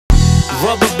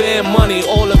Rubber band money,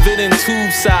 all of it in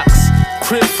tube socks.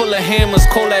 Crib full of hammers,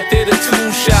 call that theater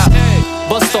tool shop.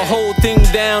 Bust the whole thing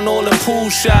down, all in pool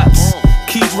shots.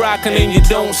 Keep rocking and you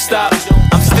don't stop.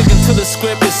 I'm sticking to the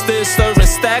script and still serving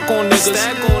stack on niggas.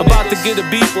 About to get a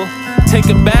beeper, take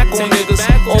it back on niggas.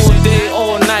 All day,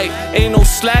 all night, ain't no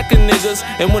slacking niggas.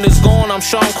 And when it's gone, I'm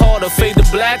Sean Carter, fade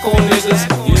to black on niggas.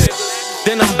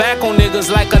 Then I'm back on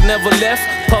niggas like I never left.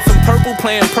 Puffin' purple,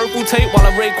 playing purple tape while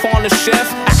I Raekwon the chef.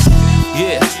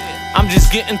 Yeah, I'm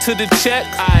just getting to the check.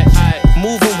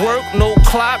 Moving work, no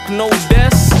clock, no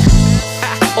desk.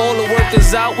 All the work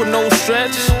is out with no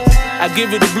stretch. I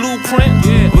give you the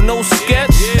blueprint with no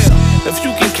sketch. If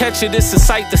you can catch it, it's a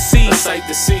sight to see.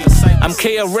 I'm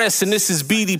KRS and this is BDP.